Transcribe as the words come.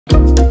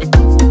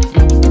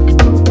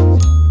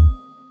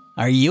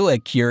Are you a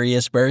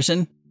curious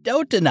person?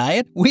 Don't deny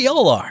it, we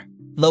all are.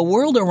 The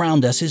world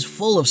around us is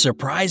full of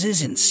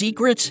surprises and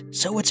secrets,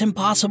 so it's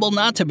impossible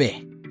not to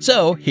be.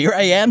 So here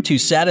I am to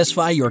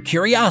satisfy your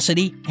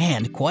curiosity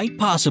and quite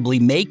possibly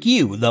make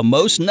you the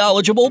most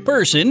knowledgeable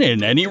person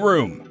in any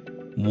room.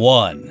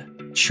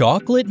 1.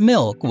 Chocolate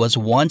milk was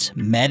once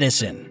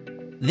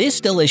medicine. This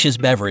delicious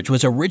beverage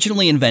was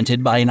originally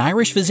invented by an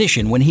Irish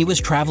physician when he was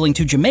traveling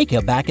to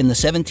Jamaica back in the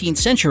 17th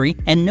century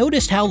and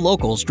noticed how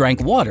locals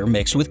drank water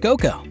mixed with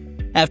cocoa.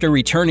 After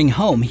returning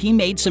home, he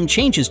made some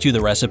changes to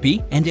the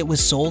recipe and it was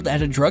sold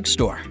at a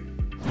drugstore.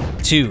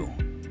 2.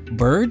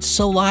 Bird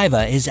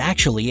saliva is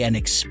actually an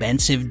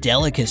expensive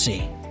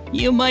delicacy.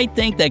 You might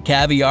think that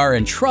caviar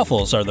and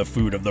truffles are the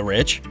food of the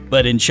rich,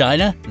 but in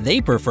China, they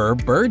prefer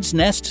bird's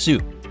nest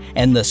soup,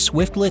 and the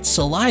swiftlet's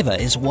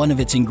saliva is one of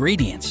its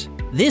ingredients.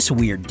 This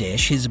weird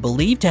dish is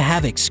believed to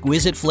have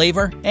exquisite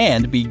flavor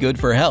and be good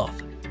for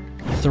health.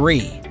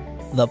 3.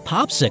 The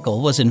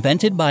popsicle was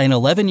invented by an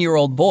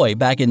 11-year-old boy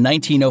back in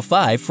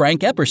 1905,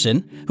 Frank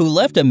Epperson, who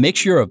left a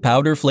mixture of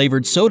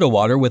powder-flavored soda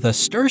water with a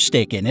stir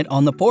stick in it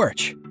on the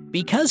porch.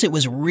 Because it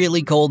was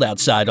really cold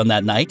outside on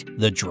that night,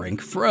 the drink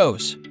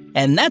froze.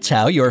 And that's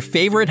how your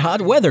favorite hot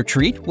weather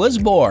treat was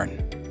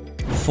born.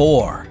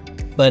 4.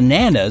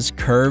 Banana's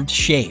curved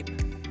shape.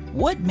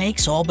 What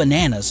makes all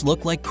bananas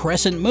look like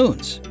crescent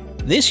moons?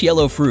 This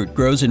yellow fruit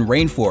grows in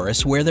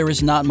rainforests where there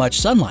is not much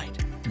sunlight.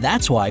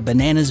 That's why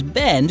bananas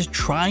bend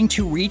trying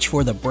to reach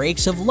for the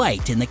breaks of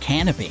light in the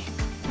canopy.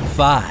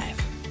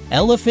 5.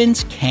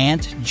 Elephants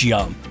can't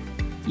jump.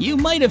 You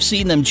might have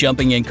seen them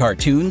jumping in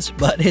cartoons,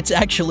 but it's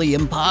actually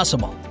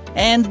impossible.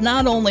 And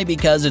not only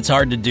because it's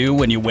hard to do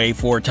when you weigh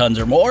 4 tons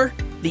or more,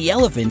 the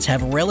elephants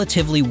have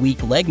relatively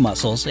weak leg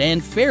muscles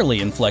and fairly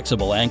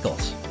inflexible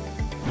ankles.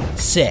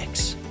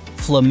 6.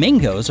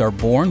 Flamingos are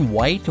born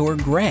white or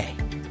gray.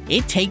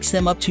 It takes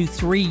them up to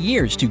 3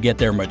 years to get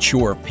their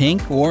mature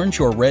pink, orange,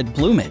 or red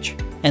plumage.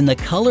 And the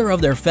color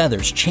of their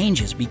feathers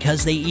changes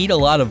because they eat a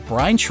lot of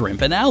brine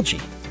shrimp and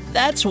algae.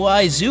 That's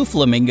why zoo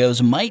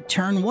flamingos might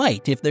turn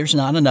white if there's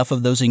not enough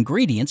of those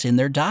ingredients in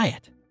their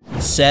diet.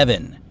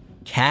 7.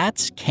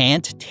 Cats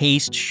can't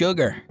taste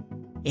sugar.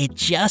 It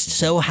just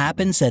so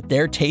happens that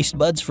their taste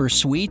buds for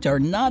sweet are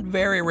not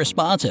very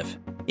responsive.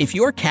 If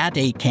your cat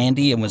ate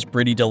candy and was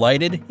pretty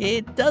delighted,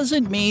 it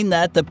doesn't mean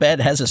that the pet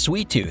has a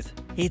sweet tooth.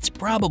 It's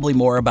probably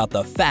more about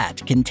the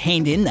fat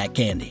contained in that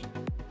candy.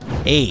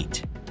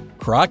 8.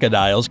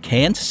 Crocodiles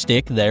can't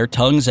stick their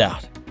tongues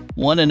out.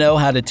 Want to know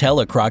how to tell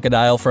a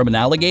crocodile from an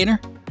alligator?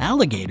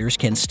 Alligators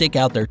can stick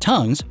out their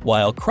tongues,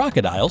 while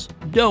crocodiles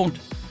don't.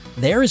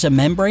 There is a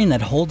membrane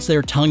that holds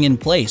their tongue in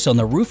place on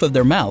the roof of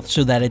their mouth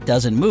so that it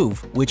doesn't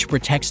move, which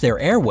protects their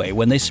airway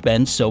when they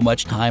spend so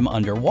much time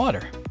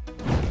underwater.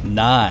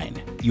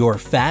 9. Your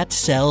fat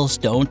cells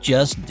don't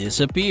just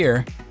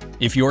disappear.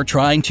 If you're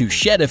trying to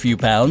shed a few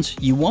pounds,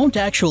 you won't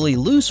actually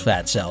lose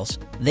fat cells.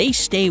 They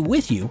stay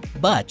with you,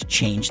 but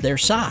change their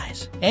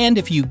size. And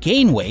if you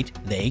gain weight,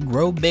 they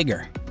grow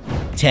bigger.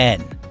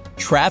 10.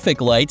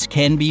 Traffic lights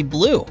can be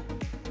blue.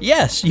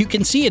 Yes, you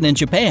can see it in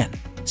Japan.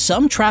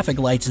 Some traffic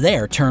lights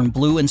there turn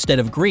blue instead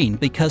of green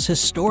because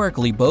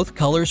historically both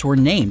colors were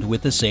named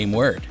with the same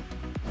word.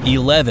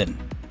 11.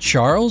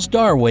 Charles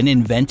Darwin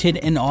invented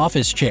an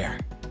office chair.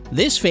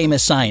 This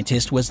famous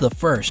scientist was the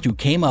first who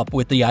came up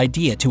with the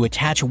idea to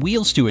attach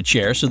wheels to a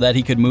chair so that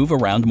he could move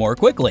around more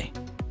quickly.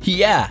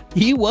 Yeah,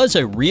 he was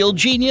a real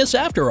genius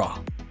after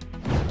all.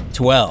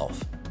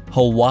 12.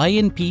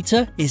 Hawaiian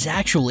pizza is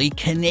actually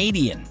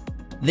Canadian.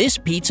 This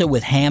pizza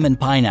with ham and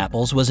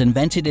pineapples was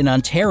invented in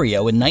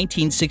Ontario in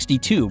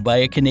 1962 by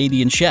a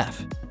Canadian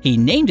chef. He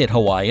named it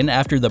Hawaiian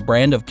after the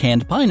brand of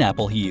canned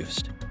pineapple he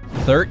used.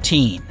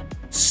 13.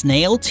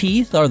 Snail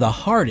teeth are the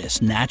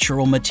hardest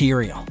natural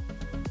material.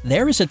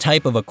 There is a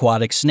type of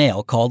aquatic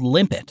snail called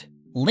limpet.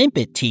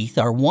 Limpet teeth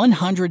are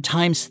 100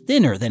 times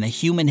thinner than a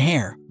human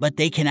hair, but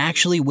they can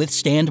actually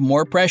withstand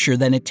more pressure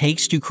than it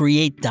takes to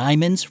create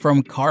diamonds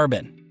from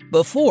carbon.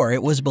 Before,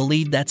 it was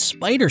believed that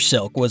spider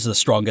silk was the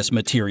strongest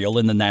material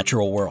in the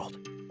natural world.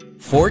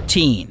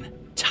 14.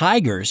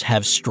 Tigers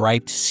have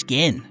striped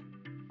skin.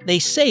 They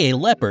say a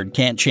leopard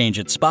can't change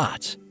its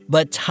spots,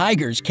 but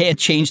tigers can't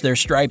change their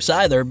stripes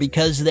either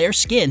because their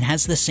skin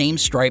has the same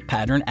stripe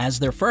pattern as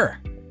their fur.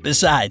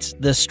 Besides,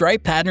 the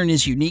stripe pattern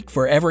is unique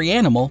for every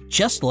animal,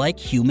 just like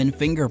human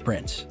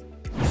fingerprints.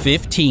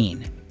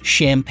 15.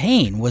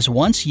 Champagne was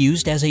once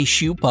used as a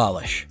shoe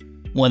polish.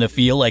 Want to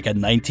feel like a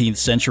 19th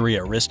century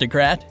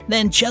aristocrat?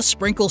 Then just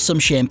sprinkle some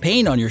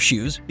champagne on your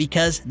shoes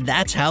because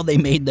that's how they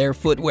made their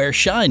footwear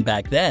shine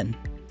back then.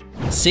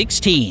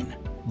 16.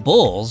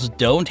 Bulls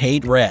don't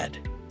hate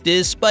red.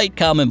 Despite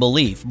common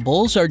belief,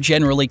 bulls are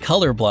generally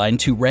colorblind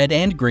to red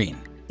and green.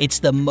 It's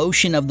the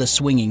motion of the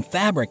swinging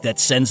fabric that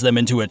sends them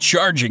into a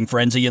charging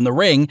frenzy in the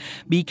ring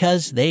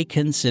because they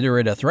consider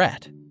it a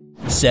threat.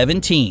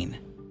 17.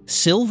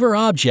 Silver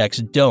objects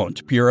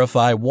don't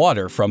purify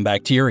water from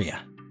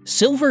bacteria.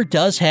 Silver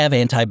does have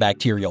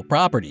antibacterial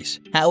properties.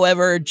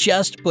 However,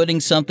 just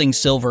putting something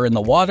silver in the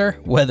water,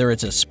 whether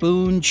it's a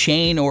spoon,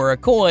 chain, or a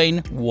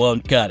coin,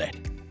 won't cut it.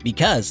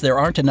 because there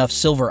aren't enough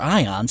silver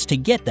ions to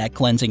get that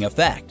cleansing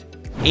effect.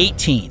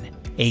 18.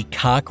 A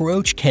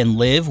cockroach can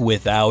live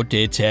without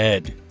its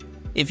head.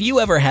 If you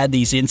ever had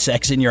these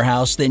insects in your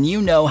house, then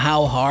you know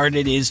how hard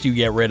it is to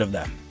get rid of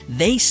them.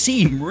 They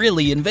seem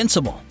really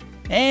invincible.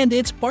 And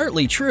it's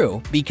partly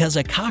true because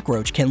a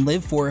cockroach can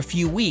live for a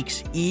few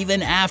weeks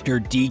even after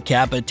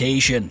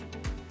decapitation.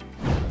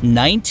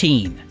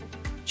 19.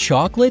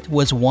 Chocolate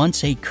was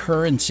once a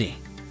currency.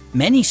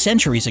 Many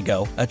centuries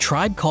ago, a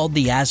tribe called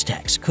the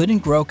Aztecs couldn't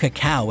grow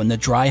cacao in the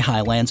dry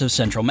highlands of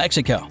central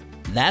Mexico.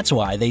 That's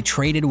why they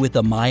traded with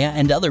the Maya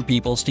and other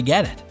peoples to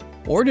get it.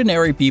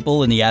 Ordinary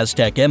people in the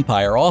Aztec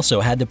Empire also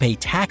had to pay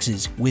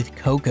taxes with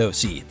cocoa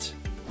seeds.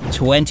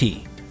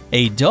 20.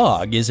 A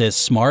dog is as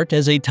smart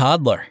as a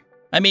toddler.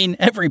 I mean,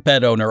 every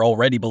pet owner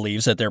already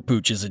believes that their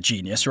pooch is a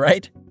genius,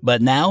 right?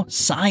 But now,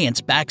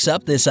 science backs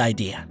up this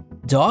idea.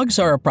 Dogs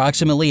are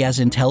approximately as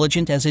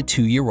intelligent as a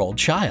 2-year-old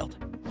child.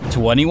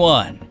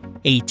 21.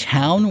 A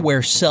town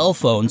where cell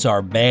phones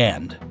are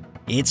banned.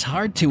 It's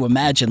hard to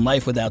imagine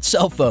life without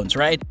cell phones,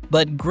 right?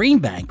 But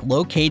Greenbank,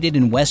 located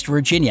in West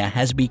Virginia,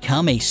 has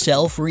become a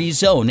cell-free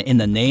zone in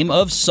the name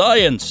of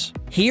science.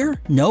 Here,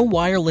 no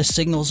wireless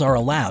signals are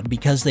allowed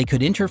because they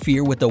could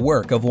interfere with the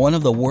work of one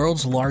of the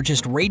world's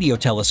largest radio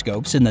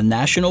telescopes in the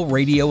National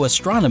Radio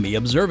Astronomy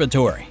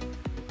Observatory.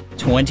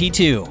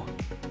 22.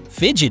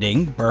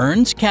 Fidgeting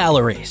burns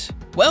calories.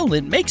 Well,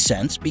 it makes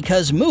sense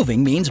because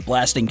moving means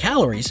blasting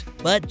calories,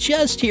 but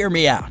just hear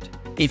me out.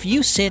 If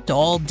you sit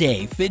all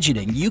day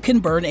fidgeting, you can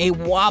burn a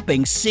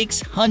whopping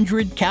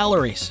 600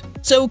 calories.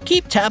 So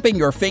keep tapping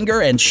your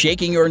finger and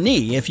shaking your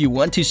knee if you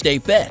want to stay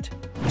fit.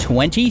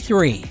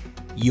 23.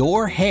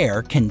 Your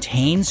hair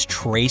contains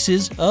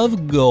traces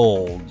of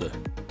gold.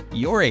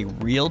 You're a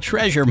real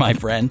treasure, my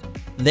friend.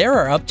 There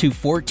are up to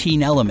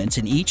 14 elements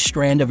in each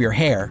strand of your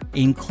hair,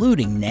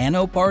 including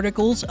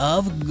nanoparticles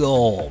of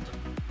gold.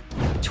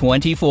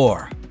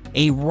 24.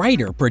 A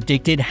writer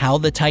predicted how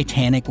the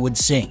Titanic would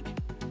sink.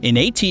 In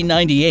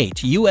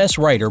 1898, U.S.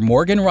 writer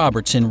Morgan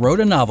Robertson wrote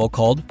a novel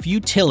called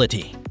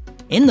Futility.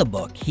 In the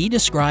book, he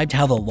described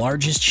how the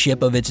largest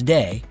ship of its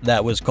day,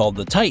 that was called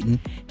the Titan,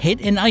 hit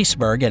an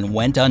iceberg and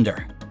went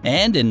under.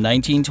 And in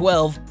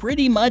 1912,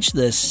 pretty much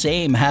the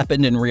same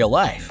happened in real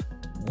life.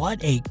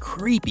 What a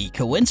creepy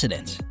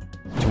coincidence.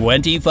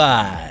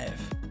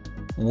 25.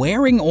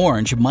 Wearing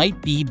orange might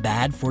be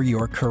bad for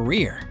your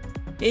career.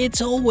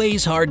 It's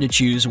always hard to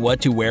choose what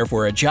to wear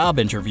for a job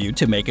interview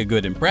to make a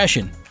good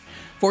impression.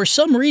 For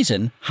some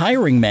reason,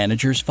 hiring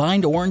managers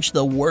find orange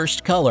the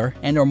worst color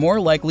and are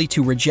more likely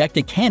to reject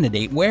a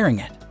candidate wearing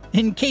it.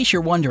 In case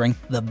you're wondering,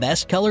 the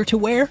best color to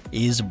wear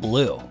is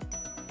blue.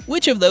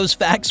 Which of those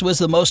facts was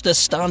the most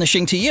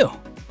astonishing to you?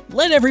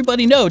 Let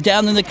everybody know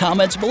down in the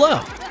comments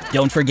below.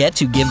 Don't forget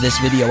to give this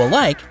video a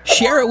like,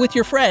 share it with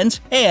your friends,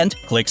 and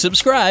click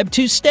subscribe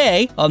to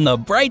stay on the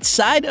bright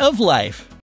side of life.